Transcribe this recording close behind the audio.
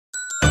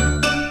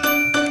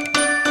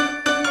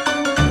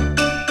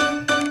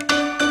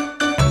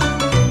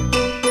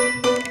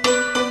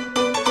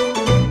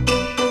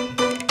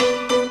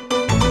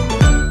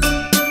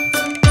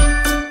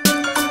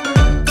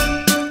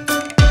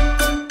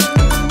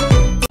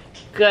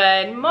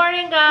Good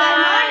morning, guys.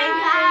 Good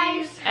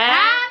morning, guys.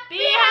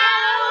 Happy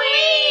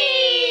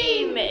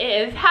Halloween!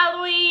 It is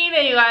Halloween,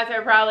 and you guys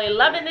are probably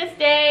loving this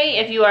day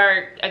if you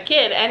are a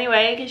kid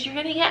anyway, because you're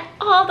gonna get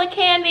all the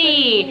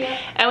candy. Yeah.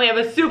 And we have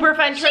a super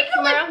fun trip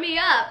tomorrow. She can lift me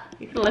up.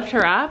 You can lift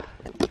her up?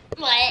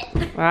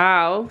 What?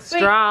 Wow,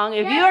 strong.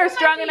 If you are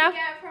strong enough,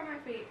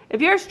 if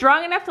you're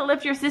strong enough to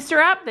lift your sister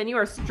up, then you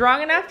are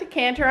strong enough to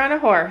canter on a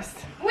horse.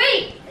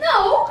 Wait,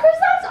 no, because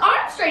that's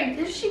arm strength.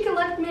 If she can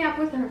lift me up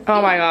with her feet.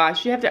 Oh my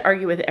gosh, you have to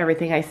argue with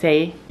everything I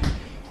say.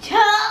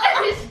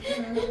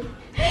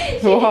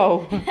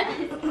 Whoa.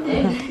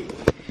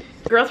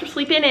 Girls were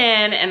sleeping in,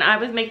 and I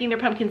was making their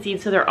pumpkin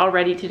seeds, so they're all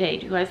ready today.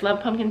 Do you guys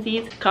love pumpkin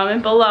seeds?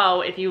 Comment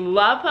below if you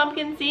love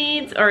pumpkin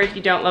seeds or if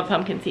you don't love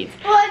pumpkin seeds.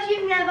 Or if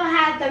you've never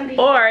had them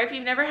before. Or if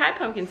you've never had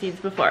pumpkin seeds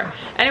before.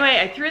 Anyway,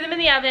 I threw them in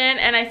the oven,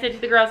 and I said to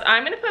the girls,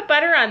 I'm gonna put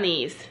butter on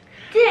these.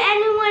 Did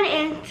anyone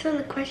answer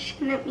the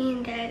question that me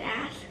and Dad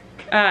asked?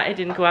 It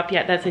didn't go up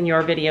yet. That's in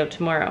your video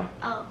tomorrow.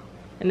 Oh.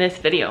 In this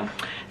video.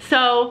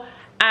 So,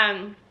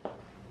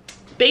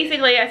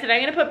 basically, I said I'm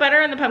gonna put butter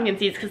on the pumpkin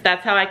seeds because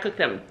that's how I cook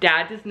them.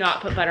 Dad does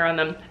not put butter on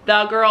them.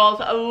 The girls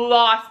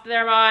lost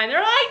their mind. They're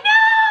like,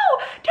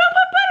 no, don't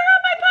put butter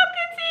on my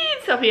pumpkin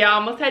seeds. Sophia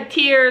almost had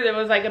tears. It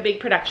was like a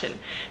big production.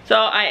 So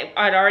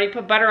I'd already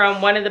put butter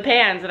on one of the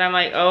pans, and I'm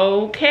like,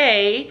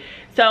 okay.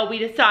 So we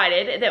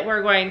decided that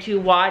we're going to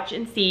watch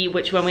and see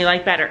which one we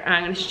like better. And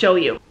I'm gonna show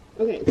you.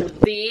 Okay, so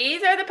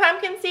these are the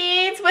pumpkin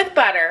seeds with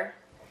butter.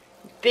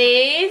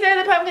 These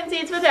are the pumpkin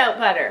seeds without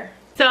butter.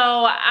 So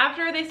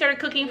after they started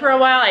cooking for a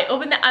while, I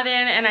opened the oven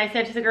and I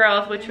said to the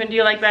girls, which one do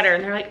you like better?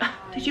 And they're like, oh,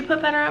 did you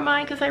put butter on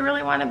mine? Because I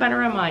really wanted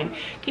butter on mine.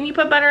 Can you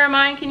put butter on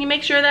mine? Can you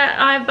make sure that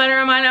I have butter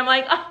on mine? I'm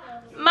like, oh,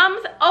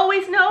 moms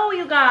always know,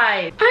 you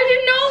guys. I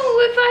didn't know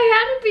if I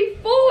had it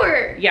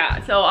before.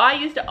 Yeah, so I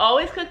used to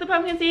always cook the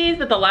pumpkin seeds,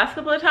 but the last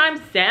couple of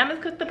times, Sam has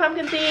cooked the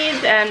pumpkin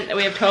seeds, and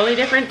we have totally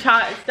different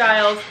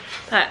styles,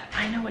 but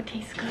I know what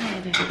tastes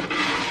good.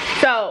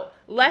 So,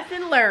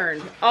 lesson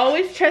learned.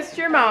 Always trust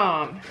your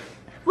mom.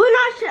 We're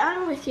not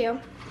sharing with you.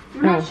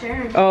 We're not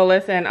sharing. Oh,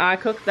 listen, I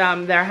cooked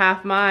them. They're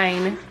half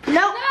mine.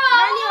 No,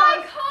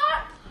 I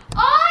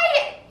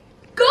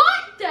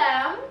got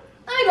them.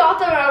 I got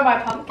them out of my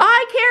pumpkin.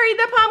 I carried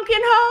the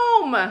pumpkin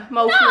home,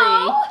 mostly.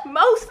 No.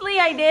 Mostly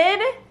I did.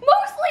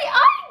 Mostly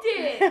I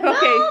did. Okay.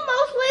 No,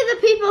 mostly the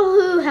people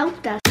who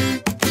helped us.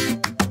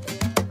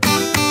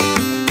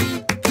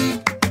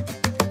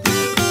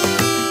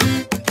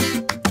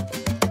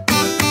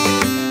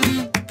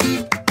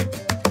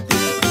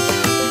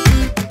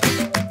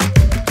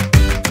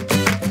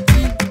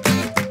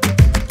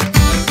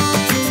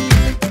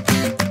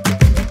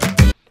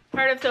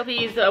 Part of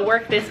Sophie's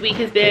work this week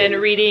has been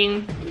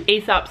reading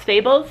Aesop's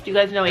Fables. Do you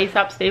guys know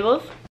Aesop's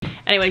Fables?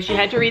 Anyway, she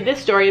had to read this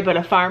story about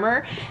a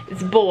farmer,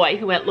 this boy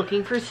who went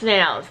looking for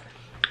snails.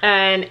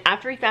 And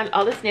after he found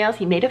all the snails,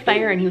 he made a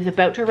fire and he was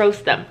about to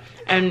roast them.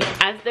 And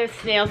as the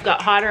snails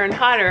got hotter and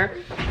hotter,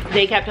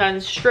 they kept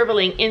on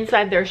shriveling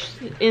inside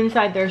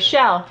their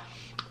shell.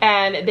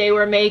 And they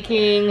were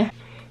making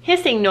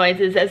hissing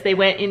noises as they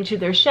went into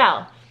their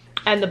shell.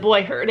 And the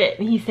boy heard it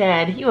and he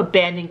said, "You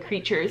abandoned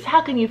creatures,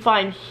 how can you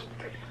find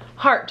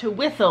heart to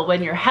whistle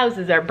when your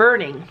houses are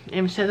burning?"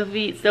 And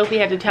Sophie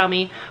had to tell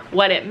me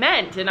what it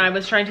meant, and I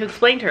was trying to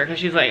explain to her because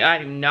she's like, I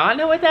do not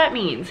know what that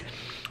means.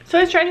 So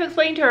I was trying to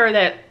explain to her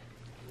that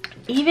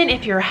even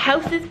if your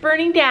house is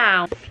burning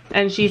down,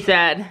 and she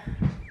said,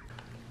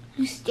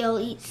 You still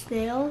eat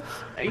snails?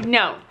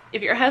 no,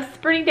 if your house is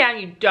burning down,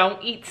 you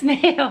don't eat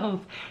snails.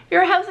 If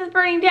your house is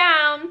burning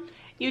down,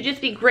 you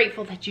just be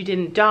grateful that you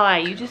didn't die.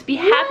 You just be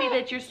happy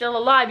that you're still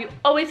alive. You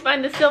always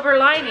find the silver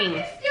lining.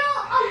 You're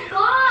still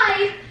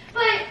alive,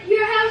 but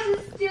your house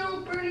is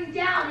still burning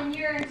down and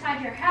you're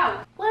inside your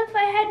house. What if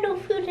I had no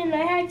food and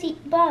I had to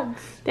eat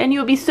bugs? Then you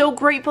would be so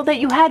grateful that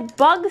you had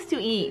bugs to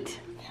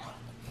eat.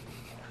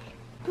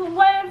 But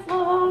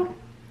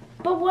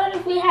what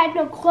if we had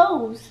no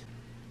clothes?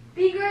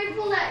 Be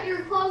grateful that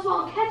your clothes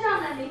won't catch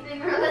on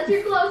anything or that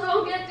your clothes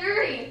won't get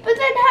dirty. But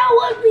then how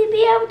would we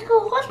be able to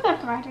go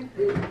horseback riding?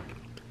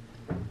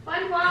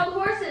 Find wild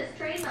horses,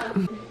 train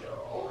them.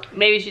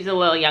 Maybe she's a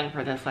little young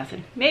for this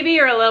lesson. Maybe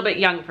you're a little bit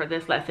young for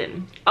this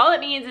lesson. All it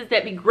means is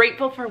that be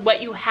grateful for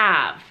what you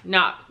have,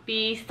 not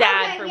be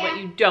sad for what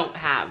you don't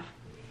have.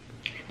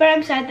 But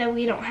I'm sad that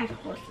we don't have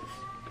horses.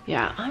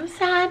 Yeah, I'm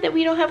sad that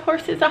we don't have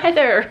horses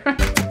either.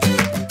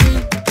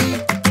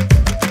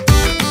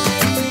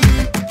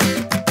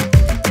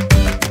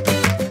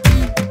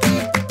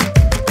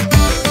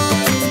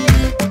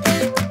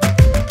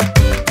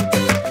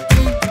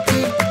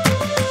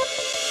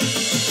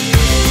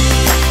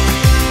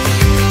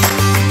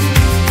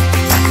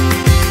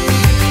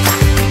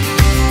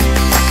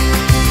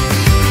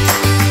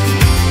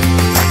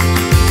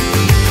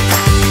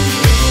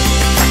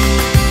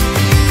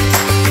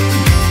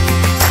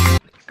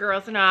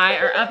 Girls and I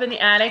are up in the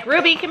attic.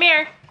 Ruby, come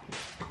here.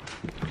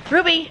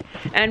 Ruby.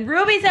 And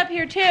Ruby's up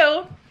here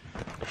too.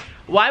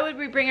 Why would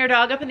we bring our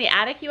dog up in the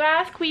attic, you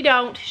ask? We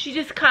don't. She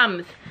just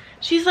comes.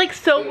 She's like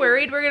so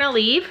worried we're gonna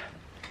leave.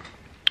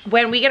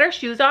 when we get our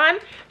shoes on,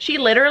 she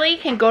literally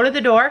can go to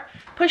the door,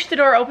 push the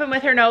door open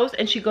with her nose,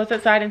 and she goes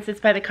outside and sits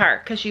by the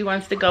car because she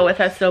wants to go with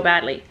us so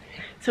badly.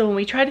 So when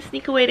we try to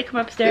sneak away to come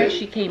upstairs,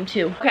 she came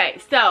too. Okay,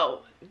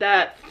 so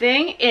the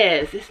thing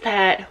is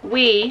that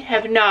we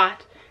have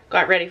not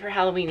got ready for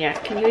Halloween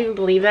yet. Can you even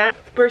believe that?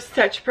 We're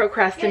such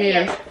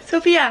procrastinators. Yeah.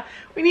 Sophia,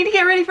 we need to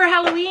get ready for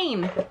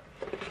Halloween.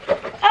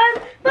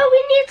 But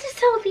we need to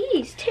sell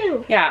these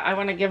too. Yeah, I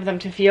want to give them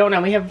to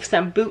Fiona. We have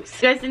some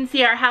boots. You guys didn't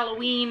see our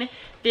Halloween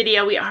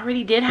video. We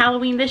already did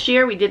Halloween this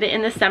year. We did it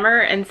in the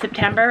summer, in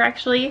September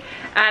actually,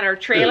 at our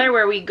trailer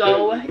where we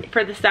go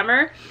for the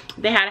summer.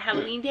 They had a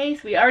Halloween day,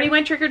 so we already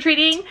went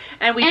trick-or-treating,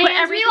 and we put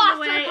everything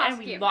away, and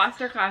we lost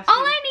our costume.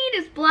 All I need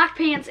is black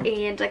pants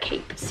and a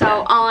cape,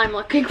 so all I'm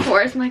looking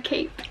for is my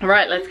cape. All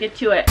right, let's get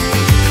to it.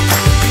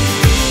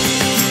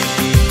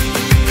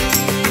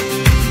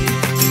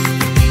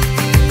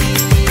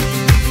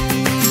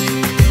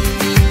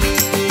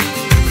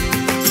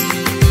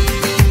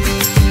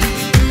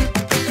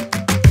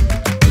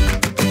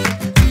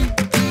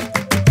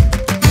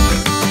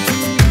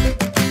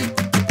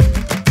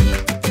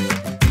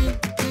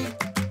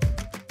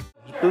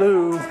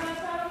 Blue.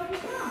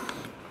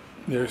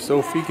 There's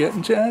Sophie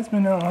getting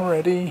Jasmine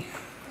already.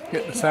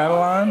 Get the saddle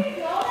on.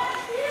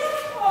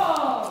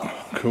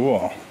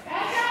 Cool.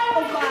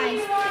 Oh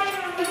guys,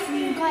 if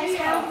you guys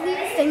have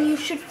these, then you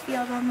should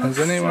feel them. Has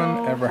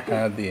anyone ever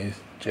had these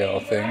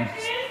gel things?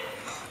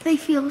 They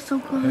feel so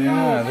good.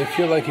 Yeah, they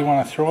feel like you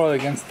want to throw it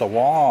against the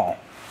wall.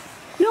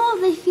 No,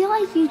 they feel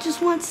like you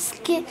just want to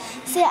sit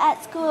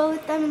at school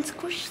with them and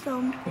squish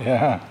them.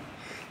 Yeah,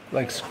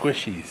 like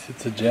squishies.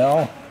 It's a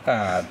gel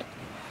pad.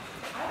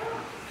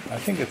 I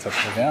think it's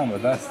upside down,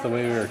 but that's the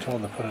way we were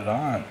told to put it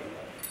on.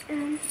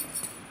 And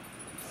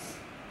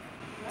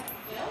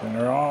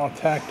they're all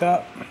tacked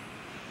up.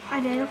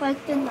 I did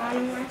like the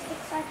non-elastic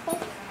cycle.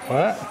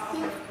 What?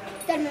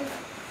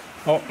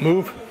 Oh,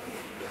 move.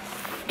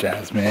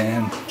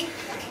 Jasmine.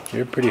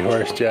 You're a pretty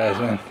horse,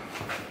 Jasmine.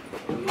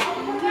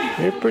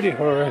 You're a pretty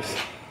horse.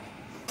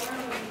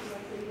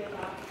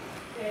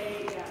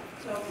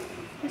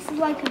 This is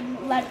like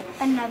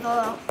another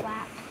little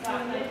flap.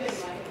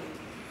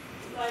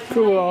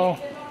 Cool.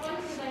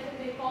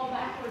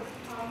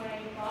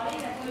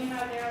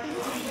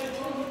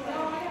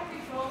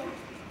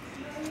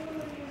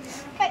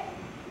 Hey.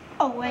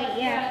 Oh wait,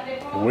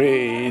 yeah.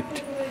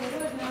 Wait.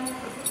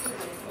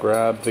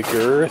 Grab the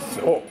girth.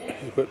 Oh,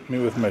 he whipped me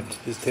with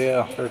his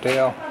tail, her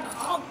tail.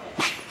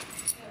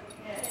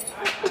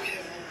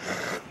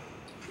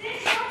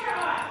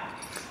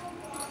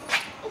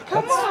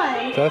 Come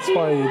on. That's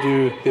why you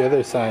do the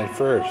other side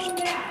first.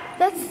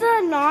 That's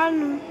the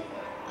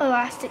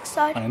non-elastic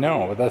side. I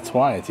know, but that's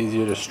why. It's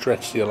easier to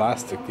stretch the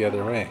elastic the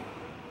other way.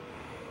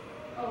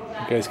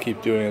 You guys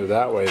keep doing it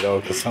that way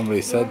though, because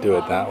somebody said do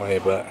it that way,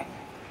 but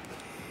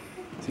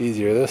it's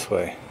easier this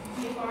way.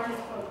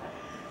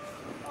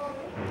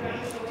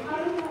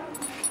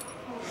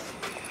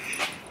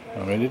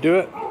 Want me to do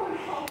it? Got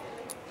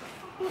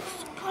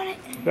it.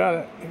 You got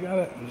it. You got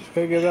it. You just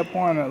gotta get up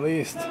one at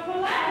least.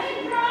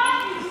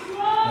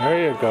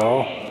 There you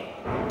go.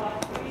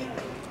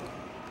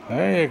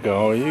 There you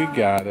go. You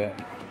got it.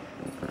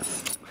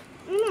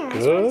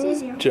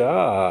 Good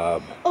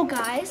job. Oh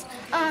guys,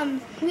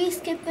 we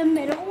skipped the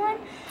middle one.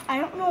 I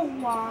don't know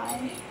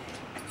why.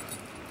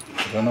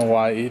 I don't know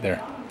why either.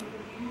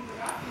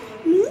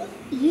 Me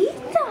either.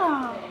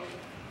 Why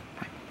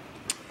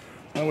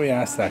don't we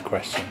ask that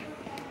question?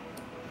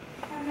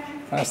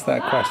 Ask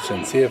that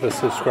question. See if a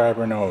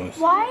subscriber knows.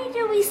 Why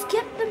do we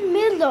skip the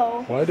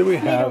middle? Why do we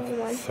have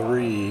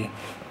 3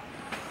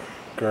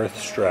 girth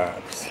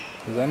straps?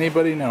 Does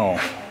anybody know?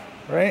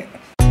 Right?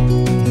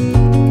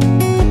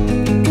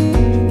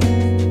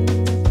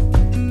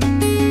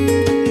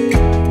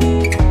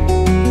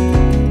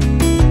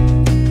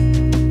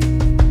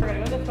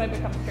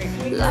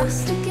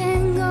 Lost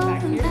again,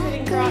 going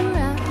back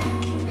around.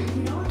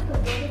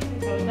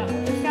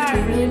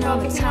 Dreaming all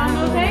the time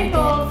when I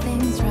get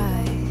things right.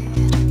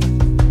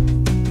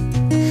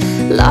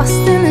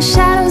 Lost in the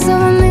shadows of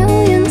a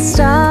million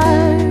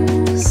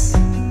stars.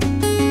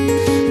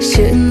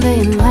 Shouldn't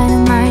they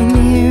enlighten my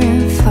near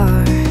and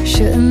far?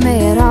 Shouldn't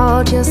they at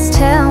all just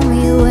tell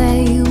me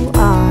where you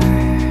are?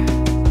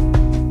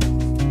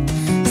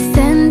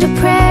 Send a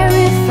prayer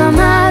if I'm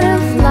out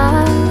of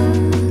luck.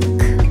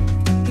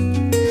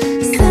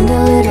 Send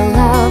a little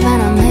love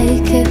and I'll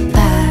make it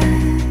back.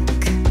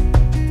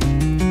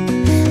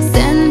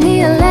 Send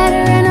me a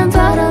letter and a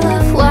bottle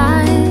of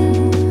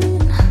wine,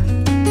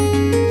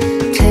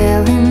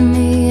 telling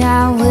me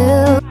I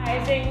will.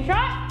 Rising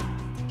trot.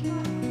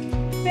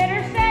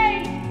 Bitter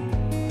stay.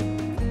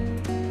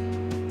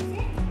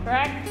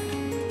 Correct.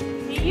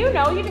 See, you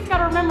know, you just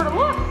gotta remember to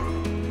look.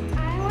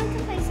 I want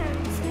to play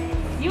Simon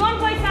Says. You want to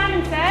play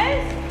Simon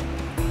Says?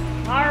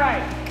 All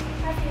right.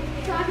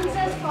 Simon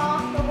Says fall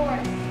off the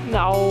horse.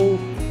 No.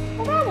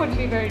 Well, that wouldn't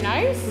be very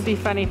nice. It would be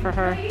funny for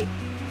her.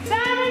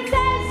 Simon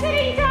Says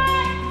sitting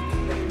trot.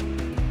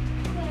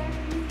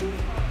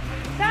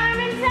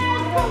 Simon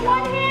Says put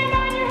one hand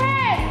on your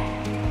head.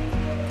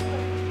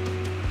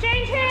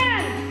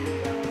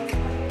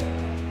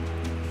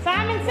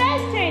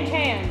 change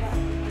hands.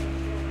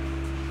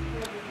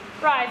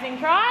 Rising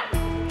trot.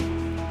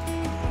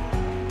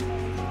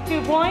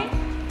 2 point.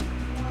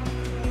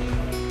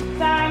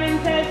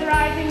 Simon says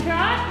rising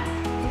trot.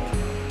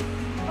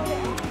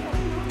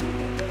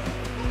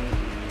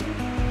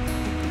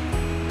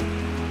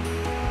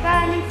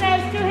 Simon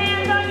says 2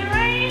 hands on your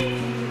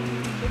reins.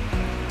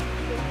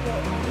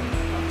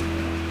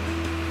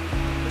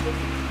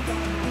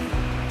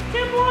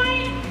 Two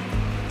point.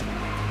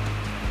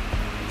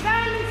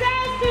 Simon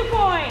says 2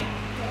 point.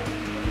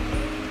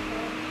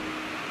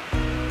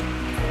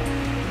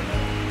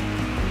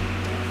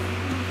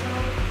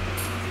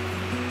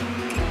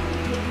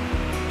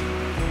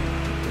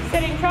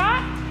 Sitting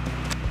trot.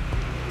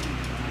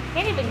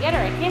 Can't even get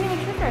her. I can't even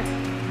trick her.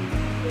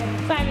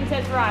 Simon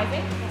says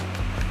rising.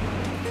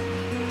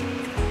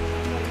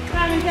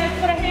 Simon says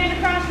put a hand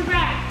across your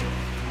back.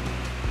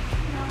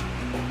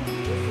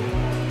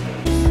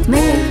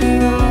 Make me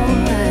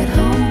roll at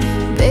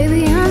home.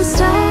 Baby, I'm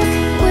stuck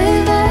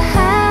with a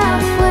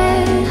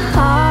halfway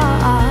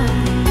heart.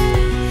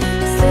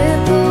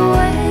 Slip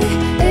away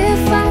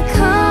if I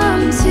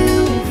come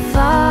too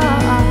far.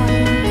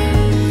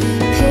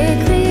 Pick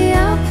me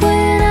up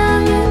when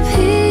I'm in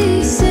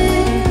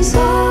pieces.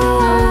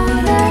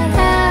 Oh, that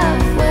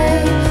halfway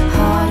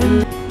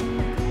heart.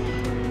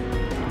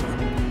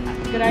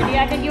 Good idea.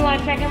 I think you want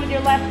to check in with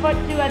your left foot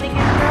too. I think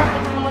your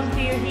stirrup is almost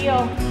to your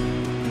heel.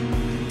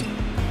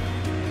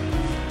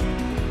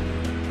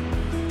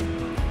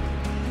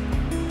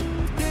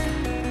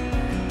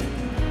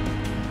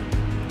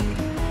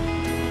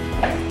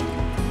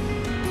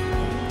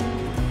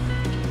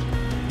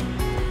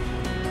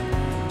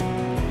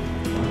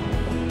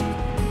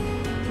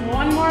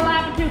 One more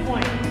lap of 2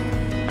 point.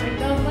 Make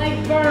those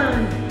legs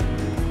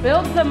burn.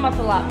 Build some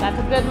muscle up. That's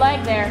a good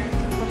leg there.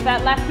 Push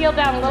that left heel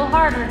down a little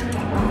harder.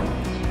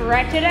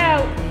 Stretch it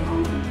out.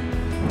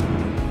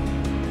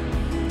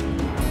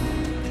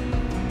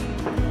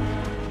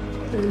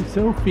 Hey,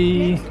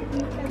 Sophie.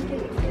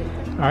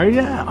 Are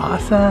ya?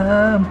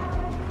 Awesome.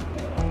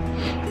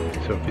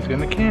 Sophie's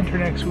gonna canter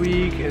next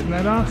week. Isn't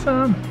that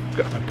awesome?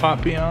 Got my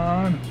poppy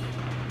on.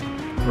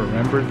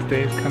 Remembrance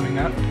Day is coming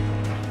up.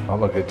 Oh,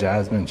 look at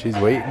Jasmine. She's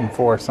waiting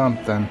for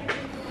something.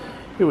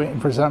 You waiting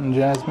for something,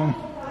 Jasmine?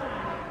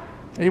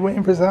 Are you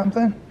waiting for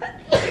something?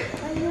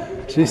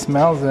 She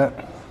smells it.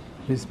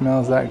 She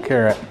smells that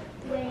carrot.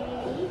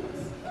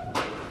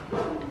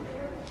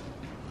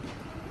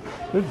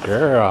 Good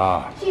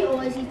girl. She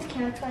always eats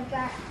carrots like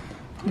that.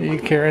 You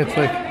eat carrots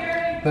like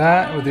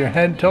that with your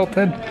head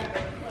tilted?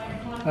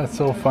 That's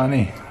so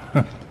funny.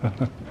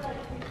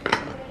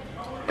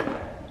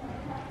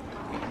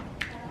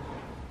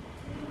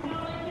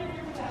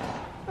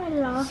 I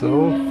love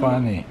So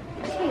funny.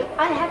 Hey,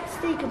 I have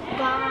to say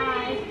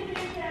goodbye.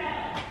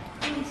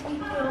 Please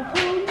keep little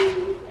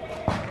pony.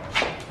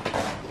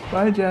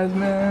 Bye,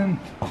 Jasmine.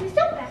 She's so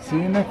bad. See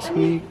you next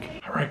week.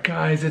 Alright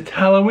guys, it's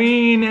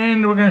Halloween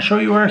and we're going to show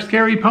you our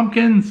scary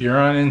pumpkins. You're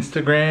on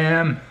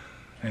Instagram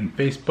and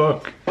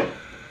Facebook.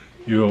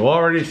 You have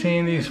already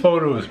seen these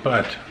photos,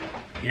 but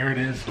here it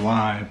is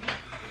live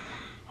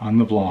on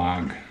the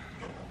vlog.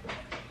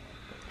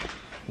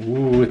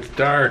 Ooh, it's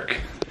dark.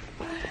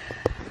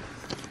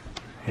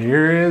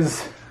 Here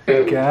is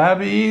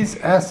Gabby's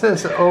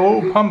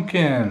SSO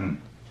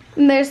pumpkin.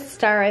 And there's the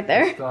star right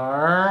there.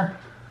 Star,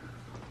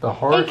 the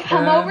horse. Hey,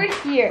 come over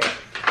here.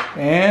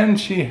 And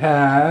she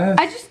has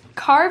I just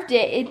carved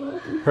it.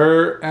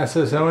 her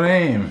SSO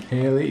name,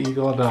 Haley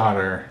Eagle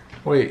Daughter.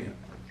 Wait,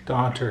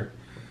 daughter.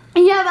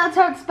 Yeah, that's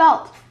how it's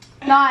spelled.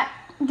 Not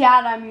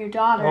Dad, I'm your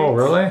daughter. Oh,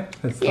 really?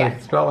 It's Yeah.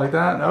 like spelled like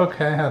that?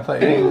 Okay, I thought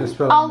you needed to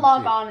spell it. I'll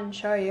log on and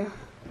show you.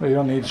 Well, you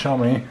don't need to show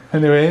me.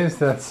 Anyways,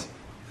 that's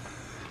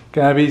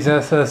Gabby's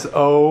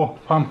SSO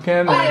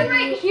pumpkin. Oh, And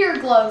right here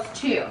glows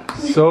too.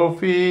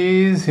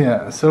 Sophie's,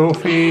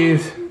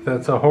 Sophie's.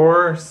 That's a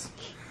horse.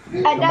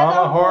 The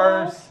mama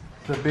horse.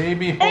 The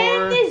baby And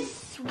horse.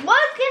 this was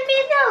gonna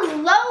be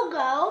the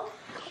logo,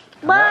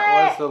 And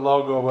that was but the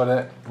logo,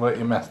 but what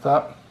you messed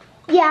up.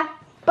 yeah,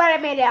 but I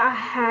made it a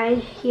high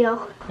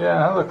heel. Yeah,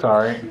 that looked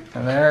alright.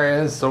 And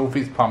there is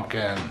Sophie's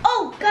pumpkin.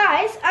 Oh,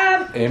 guys,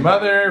 A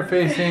mother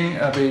facing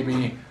a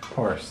baby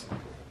horse.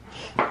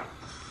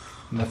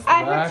 And that's the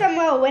I back. put some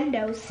little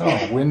windows.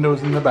 Oh,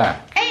 windows in the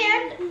back.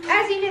 And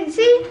as you can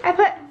see, I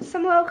put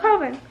some little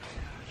carving.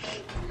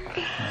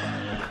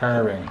 And the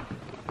carving.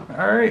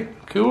 Alright,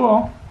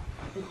 cool.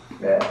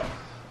 There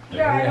you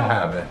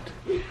have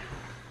it.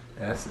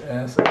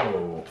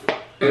 SSO.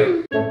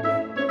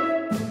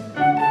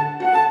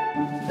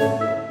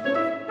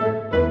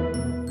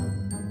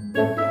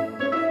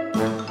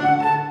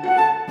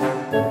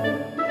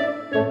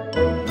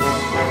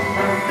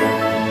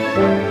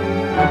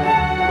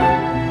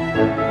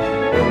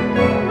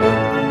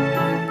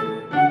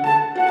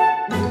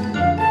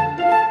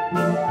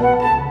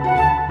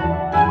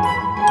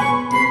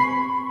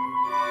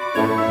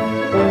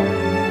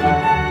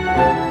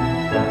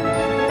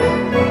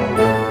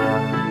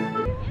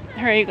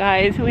 Alright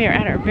guys, we are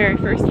at our very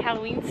first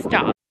Halloween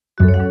stop.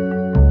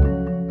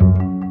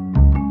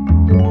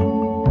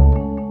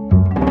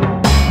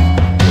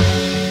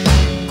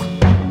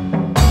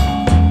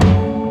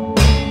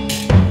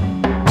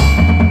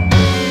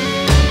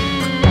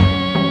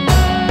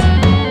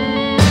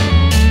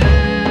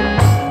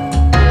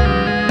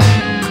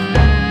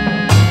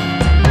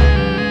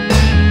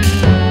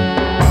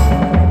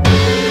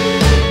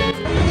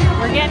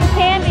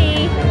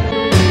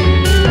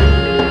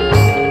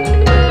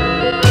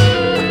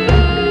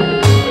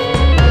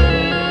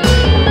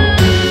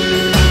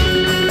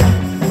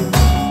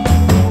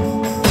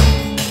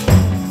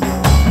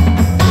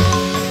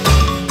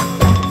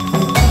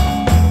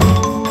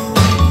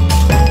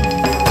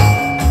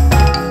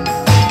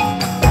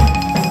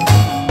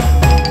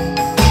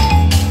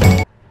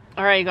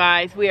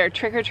 guys, we are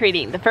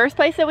trick-or-treating. The first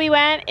place that we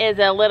went is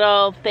a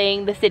little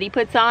thing the city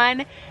puts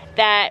on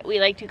that we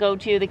like to go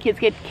to. The kids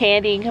get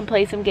candy and can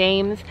play some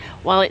games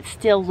while it's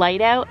still light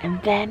out, and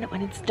then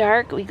when it's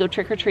dark we go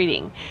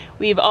trick-or-treating.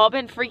 We've all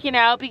been freaking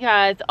out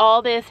because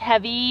all this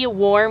heavy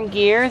warm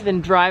gear has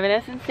been driving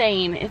us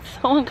insane. It's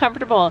so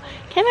uncomfortable.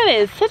 Canada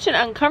is such an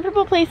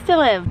uncomfortable place to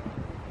live.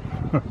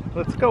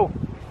 Let's go.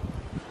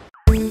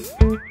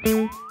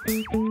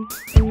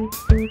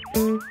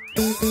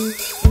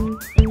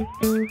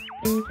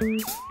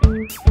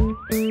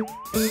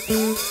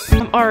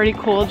 I'm already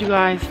cold, you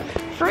guys.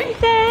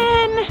 Freezing!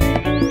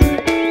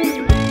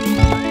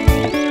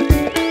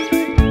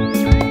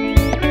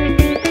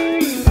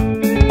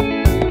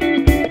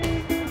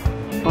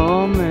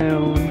 Full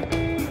moon.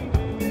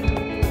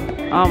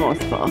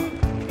 Almost full.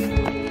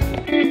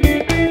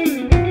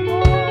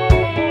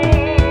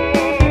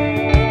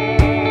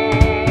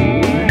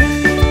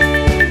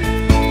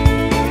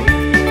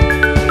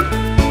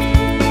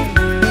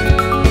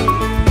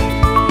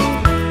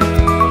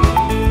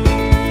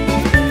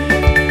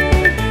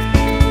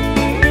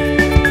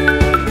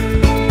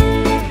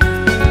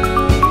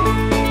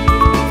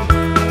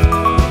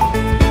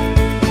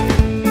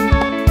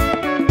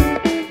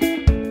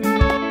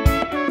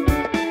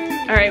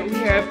 Alright,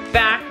 we are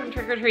back from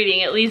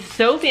trick-or-treating. At least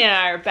Sophie and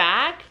I are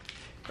back,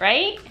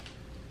 right?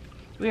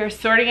 We are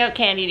sorting out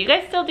candy. Do you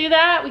guys still do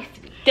that? We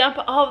dump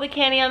all the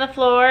candy on the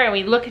floor and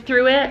we look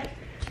through it.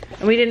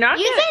 And we did not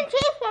You can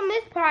choose from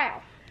this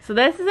pile. So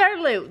this is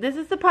our loot. This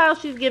is the pile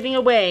she's giving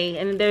away,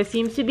 and there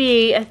seems to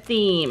be a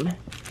theme.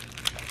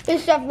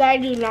 This stuff that I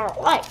do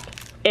not like.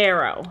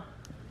 Arrow.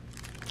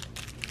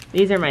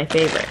 These are my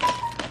favorites.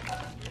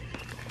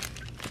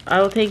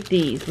 I will take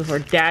these before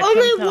Dad comes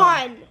home. Only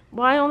one.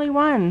 Why only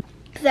one?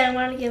 Because I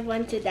want to give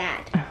one to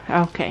Dad.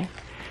 Okay.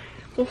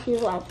 If you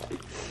love them.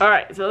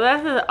 Alright, so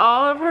this is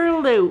all of her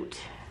loot.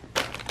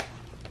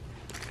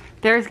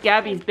 There's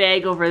Gabby's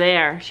bag over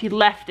there. She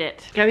left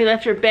it. Gabby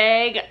left her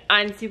bag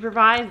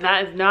unsupervised.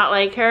 That is not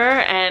like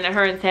her. And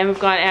her and Sam have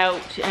gone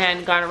out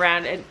and gone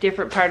around a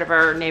different part of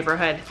our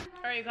neighborhood.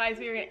 Alright guys,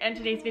 we are going to end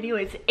today's video.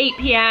 It's 8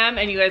 p.m.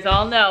 and you guys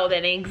all know that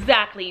in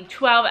exactly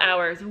 12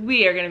 hours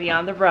we are going to be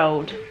on the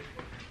road.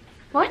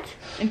 What?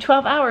 In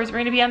 12 hours we're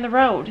going to be on the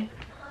road.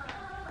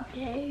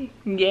 Yay.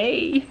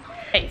 Yay.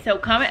 Okay, so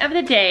comment of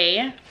the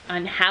day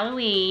on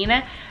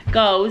Halloween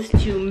goes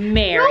to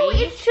Mary. No,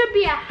 it should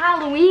be a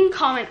Halloween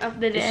comment of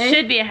the day. It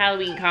should be a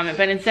Halloween comment,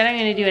 but instead I'm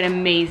going to do an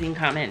amazing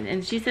comment.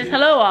 And she says,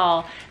 hello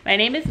all, my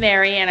name is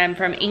Mary and I'm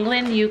from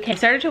England, UK. I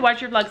started to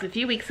watch your vlogs a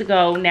few weeks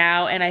ago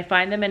now and I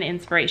find them an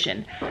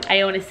inspiration.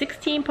 I own a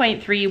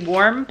 16.3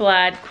 warm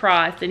blood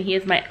cross and he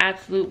is my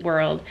absolute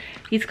world.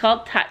 He's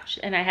called Touch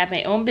and I have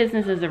my own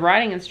business as a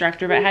riding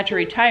instructor but had to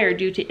retire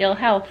due to ill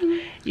health.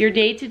 Your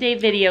day-to-day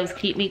videos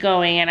keep me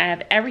going and I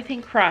have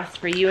everything crossed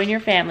for you and your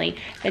family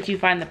that you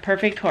find the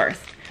perfect horse.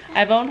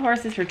 I've owned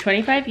horses for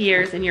 25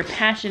 years and your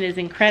passion is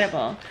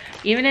incredible.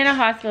 Even in a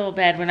hospital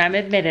bed when I'm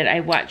admitted, I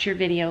watch your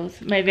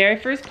videos. My very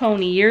first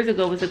pony years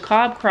ago was a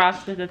cob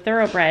crossed with a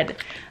thoroughbred.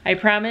 I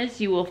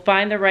promise you will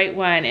find the right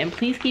one and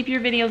please keep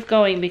your videos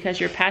going because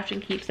your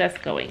passion keeps us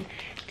going.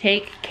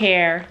 Take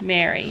care,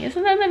 Mary.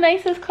 Isn't that the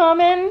nicest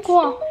comment?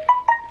 Cool.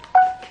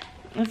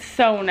 It's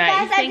so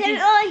nice. Guys, I didn't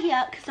really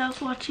hear it because I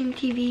was watching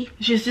TV.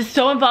 She's just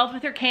so involved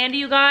with her candy,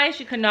 you guys.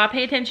 She could not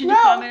pay attention to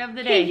comment of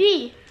the day.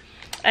 TV.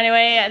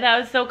 Anyway, that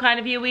was so kind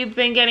of you. We've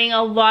been getting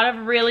a lot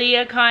of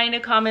really kind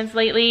of comments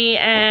lately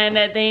and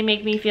they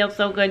make me feel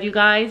so good, you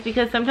guys,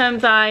 because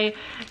sometimes I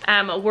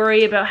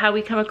worry about how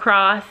we come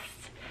across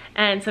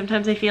and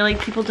sometimes I feel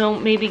like people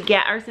don't maybe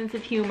get our sense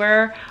of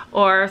humor,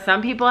 or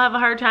some people have a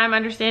hard time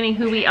understanding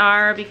who we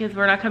are because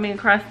we're not coming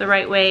across the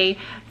right way.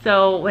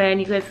 So when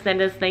you guys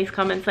send us nice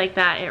comments like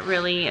that, it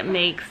really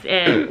makes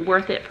it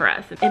worth it for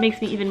us. It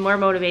makes me even more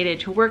motivated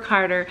to work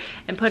harder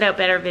and put out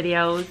better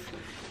videos.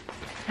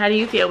 How do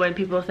you feel when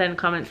people send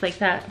comments like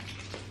that?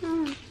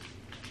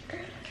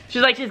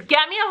 She's like, just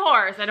get me a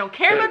horse. I don't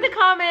care about the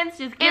comments.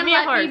 Just give me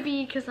a horse. And let me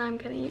be, because I'm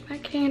going to eat my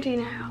candy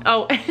now.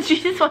 Oh, she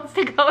just wants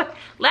to go.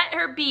 Let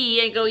her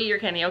be and go eat your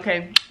candy.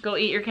 Okay, go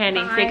eat your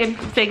candy.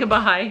 Say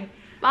goodbye.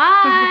 Bye.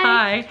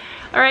 Bye.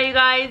 All right, you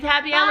guys.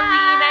 Happy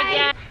Halloween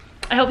again.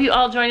 I hope you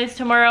all join us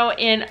tomorrow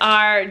in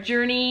our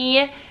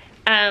journey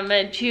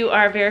to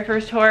our very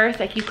first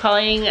horse. I keep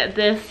calling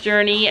this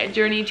journey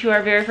to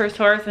our very first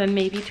horse, and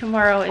maybe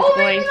tomorrow is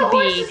going to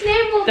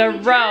be the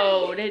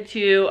road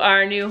to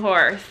our new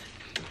horse.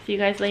 See you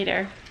guys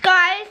later.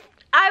 Guys,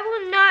 I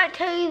will not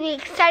tell you the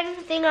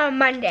exciting thing on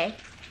Monday.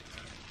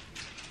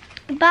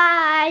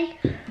 Bye.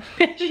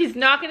 She's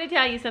not going to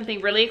tell you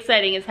something really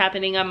exciting is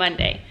happening on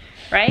Monday,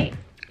 right?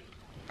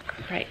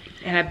 Right.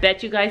 And I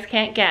bet you guys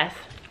can't guess.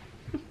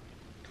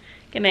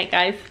 Good night,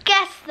 guys.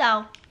 Guess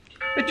though.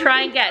 But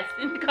try and guess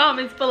in the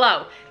comments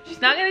below.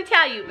 She's not going to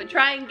tell you, but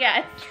try and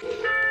guess.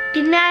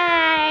 Good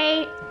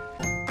night.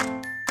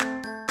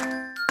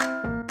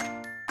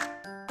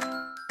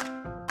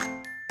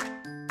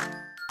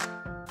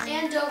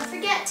 And don't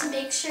forget to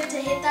make sure to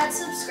hit that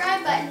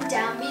subscribe button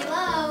down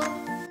below.